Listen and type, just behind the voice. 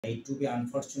It to be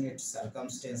unfortunate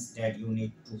circumstance that you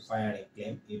need to file a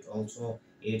claim. It also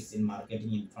aids in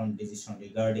marketing informed decision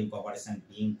regarding cooperation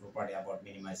being property about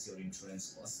minimize your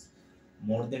insurance costs.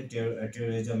 More than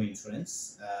terrorism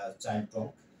insurance, child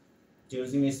talk.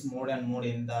 Tourism is more and more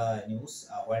in the news,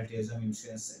 while tourism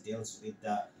insurance deals with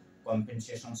the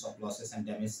compensations of losses and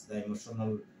damage. The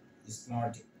emotional is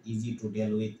not easy to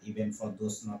deal with, even for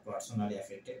those not personally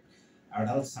affected.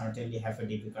 Adults certainly have a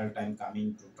difficult time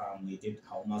coming to terms with it.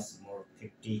 How much more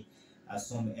 50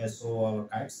 so our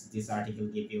cards. This article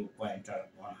give you pointer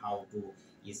on how to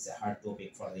is a hard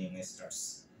topic for the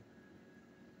investors.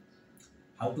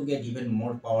 How to get even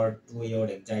more power to your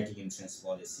exciting insurance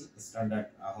policy. Standard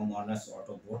homeowners,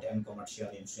 auto, boat, and commercial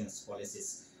insurance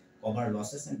policies cover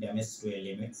losses and damage to a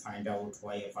limit. Find out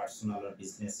why a personal or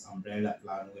business umbrella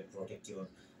plan will protect you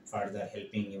further,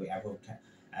 helping you avoid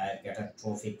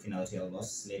catastrophic financial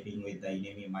loss. Sleeping with the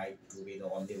enemy might to be the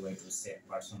only way to save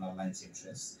personal lines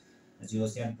insurance.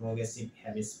 GOC and Progressive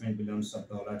have spent billions of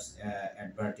dollars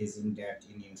advertising that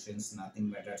in insurance nothing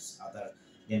matters other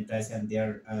than price, and they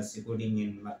are secluding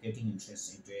in marketing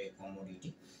insurance into a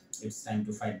commodity. It's time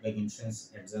to fight back.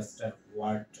 Insurance adjuster,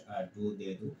 what do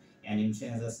they do? An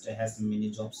insurance adjuster has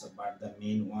many jobs, but the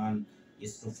main one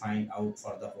is to find out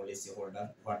for the policyholder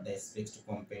what the expected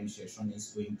compensation is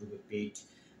going to be paid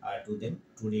to them.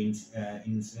 Today,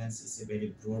 insurance is a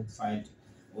very broad field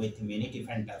with many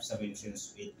different types of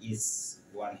insurance, with each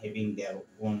one having their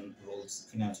own rules,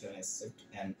 financial asset,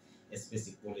 and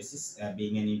specific policies.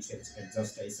 Being an insurance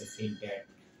adjuster is a field that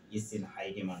is in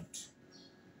high demand.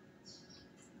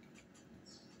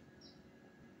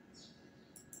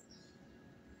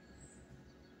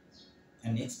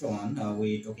 And next one,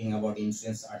 we're talking about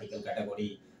insurance article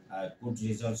category. Good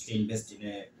results to invest in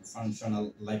a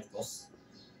functional life course.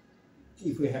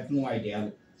 If you have no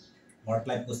idea what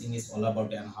life coaching is all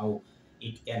about and how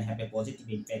it can have a positive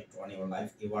impact on your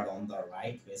life, you are on the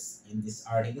right place. In this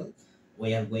article,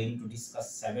 we are going to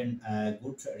discuss 7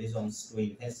 good reasons to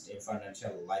invest in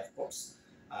financial life course.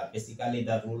 Basically,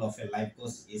 the role of a life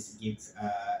coach is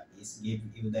give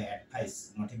you the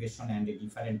advice, motivation, and a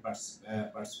different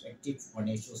perspective on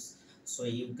issues, so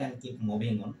you can keep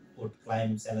moving on. Put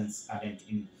climb challenge current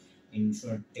in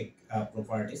InsurTech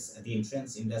properties. The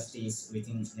insurance industry is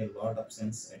within a lot of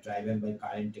sense, driven by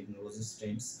current technology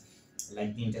trends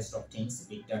like the Internet of Things,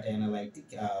 big data analytic,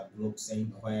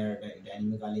 blockchain, where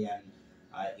dynamically and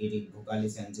irrevocably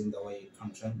changing the way it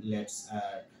functions. Let's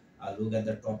look at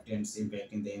the top trends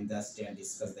impacting the industry and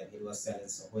discuss the various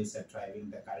challenges which are driving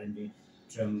the current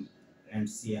trend and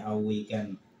see how we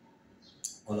can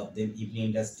all of them. If the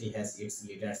industry has its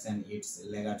leaders and its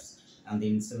laggards, and the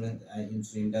insurance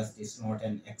industry is not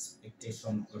an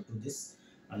expectation to this.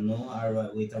 No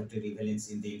are without a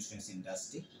relevance in the insurance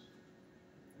industry.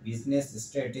 Business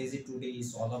strategy today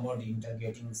is all about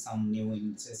integrating some new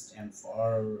interest and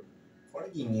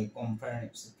forging a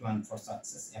comprehensive plan for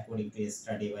success. According to a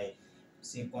study by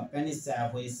companies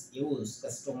which use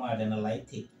customer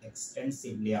analytics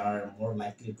extensively are more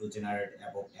likely to generate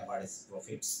above average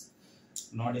profits.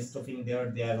 Not stopping there,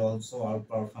 they are also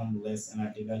outperform less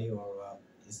analytically or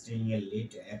staying a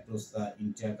lead across the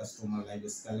entire customer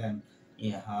lifestyle and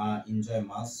enjoy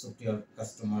much superior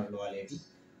customer loyalty,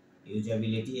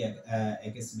 usability,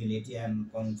 accessibility, and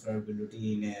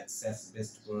comfortability in a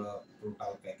access-based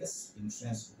portal package.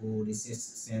 Insurance who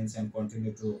resist change and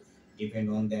continue to depend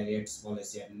on their rates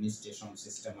policy administration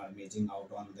system are missing out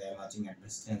on the emerging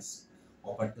advancements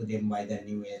offered to them by the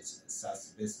new age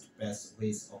SaaS-based PaaS,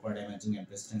 which offer emerging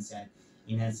advancements and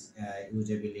enhance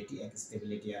usability,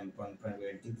 accessibility, and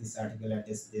comfortability. This article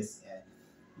addresses this.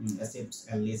 Accepts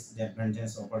a list the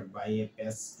advantages offered by a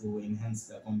PaaS to enhance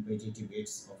the competitive edge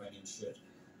of an insurer.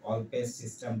 All PaaS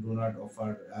systems do not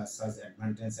offer such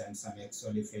advantages, and some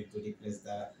actually fail to replace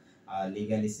the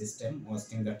legal system,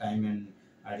 wasting the time and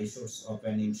resource of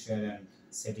an insurer and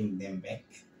setting them back.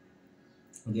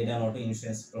 Get an auto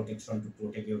insurance protection to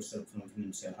protect yourself from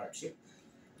financial hardship.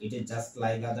 It is just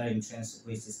like other insurance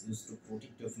which is used to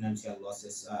protect your financial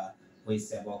losses which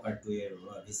have occurred to your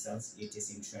vehicles. It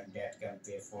is insurance that can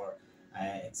pay for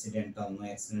accidental, no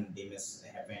accident damage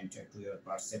happened to your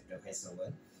perceptive vessel.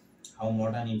 Well, how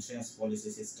modern insurance policy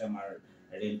system are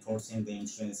reinforcing the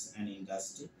insurance and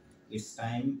industry. It's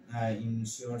time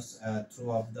insures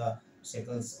through of the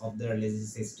shackles of the legacy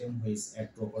system which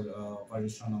act to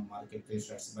operation of market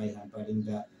pressures by hampering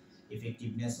the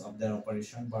effectiveness of their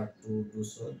operation, but to do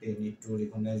so they need to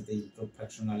recognize the improved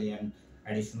functionality and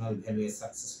additional value a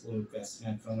successful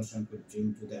customer promotion could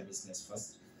bring to their business.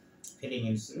 First, feeling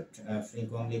insured,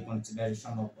 frequently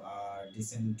consideration of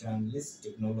decentralized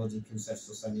technology, future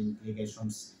social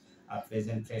implications,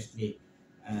 present freshly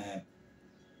uh,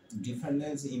 different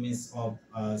image of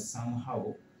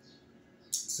somehow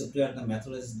superior the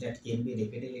methods that can be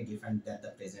repeatedly different than the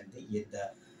present day, yet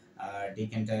the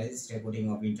decentralized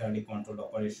recording of internally controlled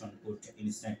operation put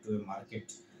instant to a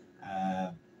market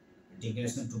uh,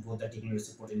 declaration to both the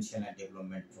technology potential and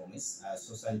development promise.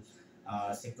 Social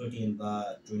security in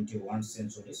the 21st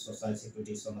century. Social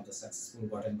security is one of the successful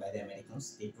gotten by the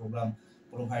Americans. The program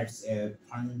provides a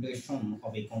foundation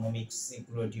of economic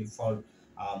security for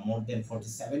more than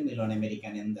 47 million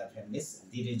American and their families.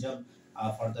 The result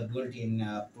for the built-in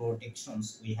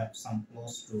protections we have some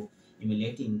close to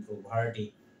emulating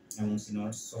poverty among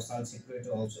seniors. Social security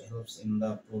also helps in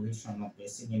the provision of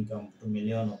basic income to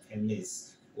millions of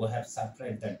families who have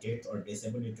suffered the death or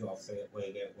disability of a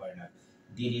wage earner.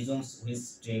 The reasons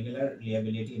which regular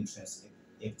liability insurance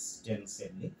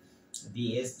extensively.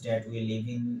 The age that we live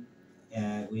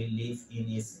in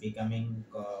is becoming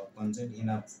constant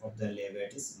enough of the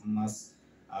liabilities must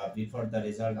before the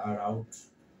result are out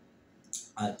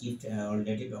kept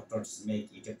already doctors make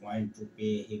it a point to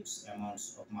pay huge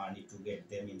amounts of money to get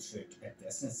them insured.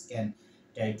 Patients can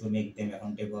try to make them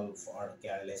accountable for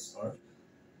careless or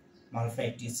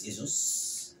malpractice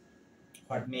issues.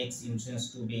 What makes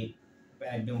insurance to be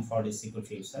paradigm for the secure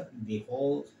future? The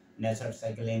whole nature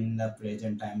cycle in the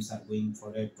present times are going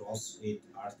for a toss with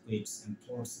earthquakes and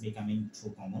floods becoming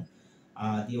too common.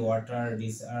 The water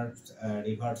reserves,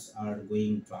 rivers are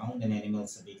going drowned and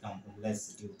animals become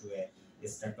homeless due to a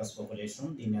status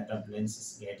population. The nature balance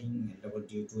is getting lower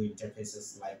due to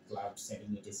interfaces like cloud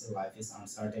setting. It is life is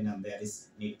uncertain and there is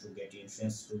need to get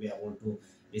insurance to be able to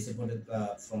be supported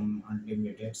from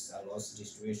unlimited loss,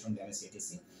 distribution, damage,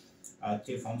 etc.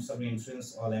 Three forms of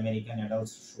insurance all American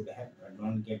adults should have.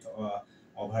 Don't get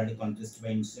overly confused by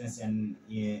insurance and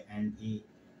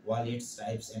while its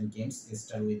types and games,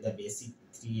 start with the basic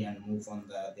three and move on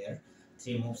there.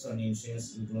 Three moves on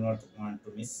insurance you do not want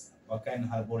to miss. Okan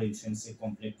Harbor Insurance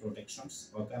complete protections.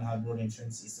 Okan Harbor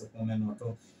Insurance is a home and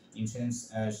auto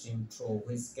insurance scheme through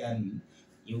which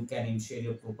you can insure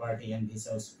your property and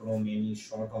vehicles from any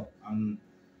sort of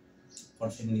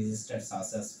unforeseen disasters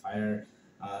such as fire,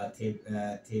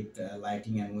 theft,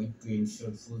 lighting, and wind. To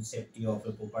ensure full safety of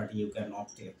a property, you can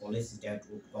opt a policy that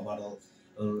would cover all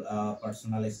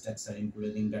personal structure,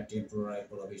 including the temporary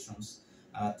provisions.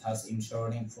 Thus,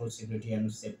 ensuring full security and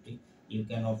safety, you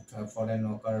can opt for an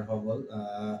occurable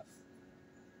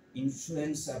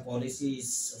insurance policy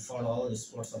is for all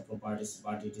sports or properties,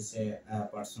 but it is a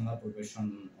personal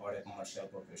profession or a commercial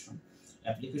profession.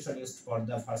 Application used for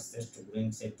the fastest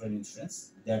growing sector in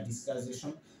insurance. The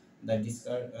discussion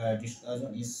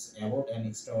is about an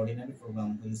extraordinary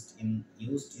program used in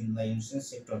the insurance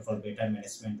sector for better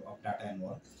management of data and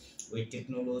work. With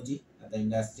technology, the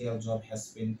industrial job has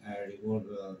been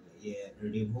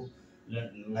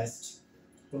revolutionized.